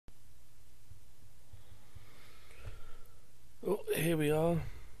here we are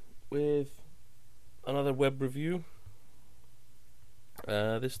with another web review.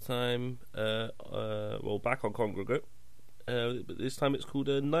 This time, back on Kongregate. But this time it's called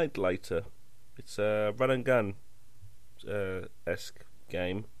a Night Lighter. It's a run and gun esque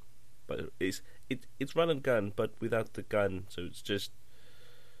game, but it's run and gun, but without the gun. So it's just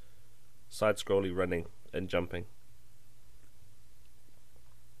side-scrolling, running and jumping.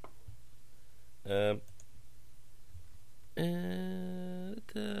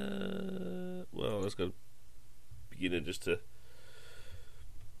 Well, let's go beginning just to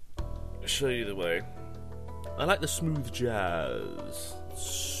show you the way. I like the smooth jazz.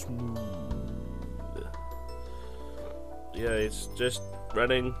 Smooth. Yeah, it's just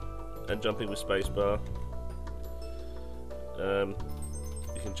running and jumping with spacebar. You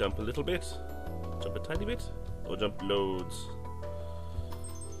can jump a little bit, jump a tiny bit, or jump loads.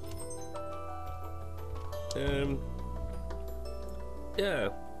 Yeah,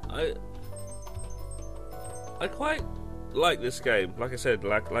 I quite like this game. Like I said,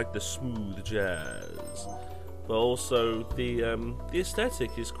 like the smooth jazz, but also the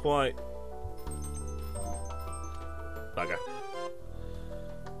aesthetic is quite bugger.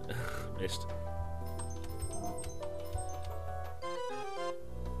 Missed.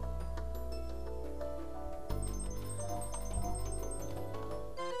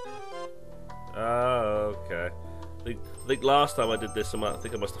 Oh, okay. I think last time I did this, I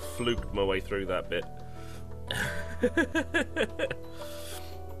think I must have fluked my way through that bit.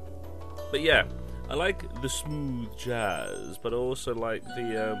 But yeah, I like the smooth jazz, but I also like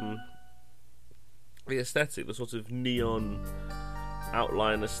the aesthetic, the sort of neon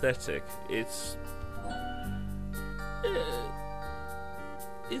outline aesthetic. It's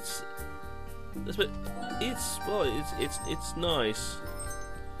nice.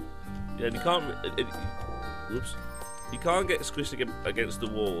 Yeah, you can't. Whoops. You can't get squished against the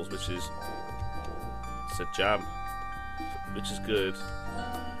walls, which is a jam, which is good,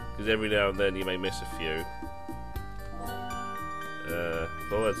 because every now and then you may miss a few.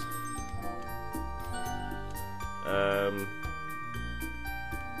 Forward.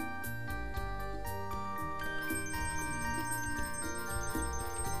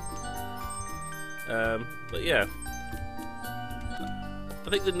 But yeah, I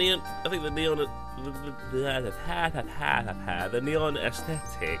think the neon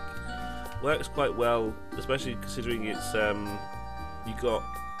aesthetic works quite well, especially considering it's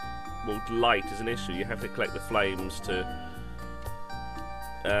light is an issue. You have to collect the flames to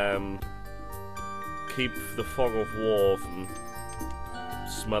keep the fog of war from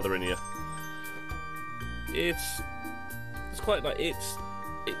smothering you. It's quite like it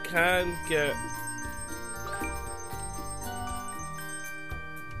can get.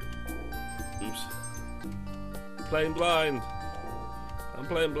 Oops. Playing blind. I'm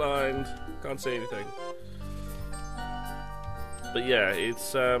playing blind. Can't see anything. But yeah,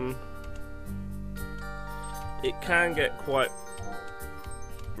 it's it can get quite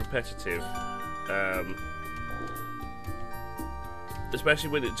repetitive, especially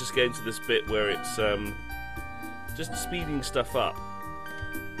when it just gets to this bit where it's just speeding stuff up,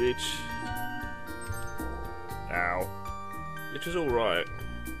 which is all right.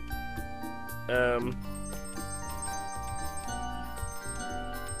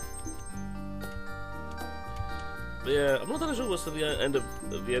 But yeah, I'm not that sure what's to the end of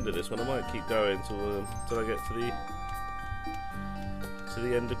this one. I might keep going till I get to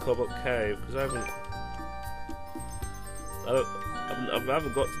the end of Cobalt Cave, because I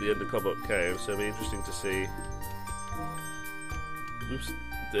haven't got to the end of Cobalt Cave, so it'll be interesting to see. Oops,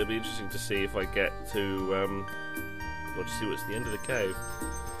 it'll be interesting to see if I get to to see what's the end of the cave.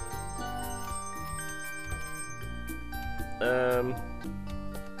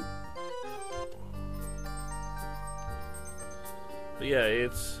 But yeah,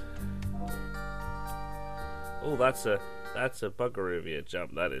 it's that's a buggery of a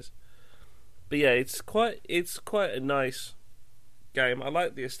jump, that is. But yeah, it's quite a nice game. I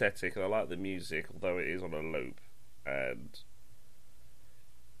like the aesthetic and I like the music, although it is on a loop, and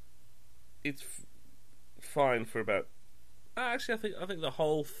it's fine for about. Actually, I think the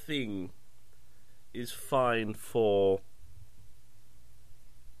whole thing is fine for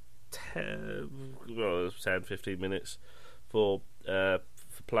 10, 15 minutes for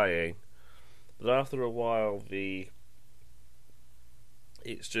playing, but after a while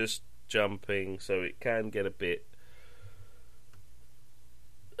it's just jumping, so it can get a bit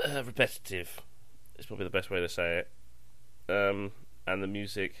repetitive. It's probably the best way to say it. And the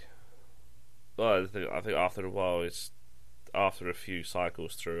music, well, I think after a while, after a few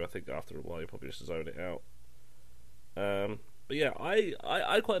cycles through, I think after a while you probably just zone it out. But yeah,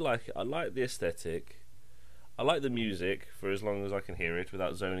 I quite like it. I like the aesthetic. I like the music for as long as I can hear it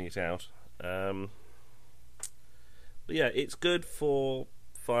without zoning it out. But yeah, it's good for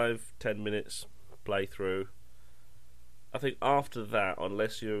 5-10 minutes playthrough. I think after that,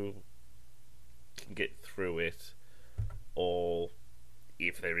 unless you can get through it, or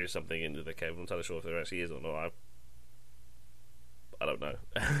if there is something into the cave, I'm not entirely sure if there actually is or not. I don't know.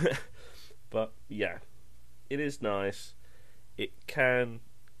 But yeah, it is nice. It can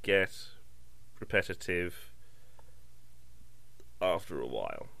get repetitive after a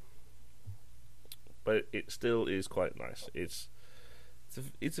while, but it still is quite nice. It's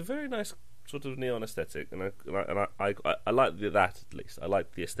a very nice sort of neon aesthetic, and I like that at least. I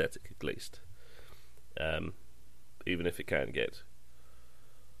like the aesthetic at least, even if it can get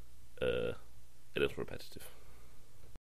a little repetitive.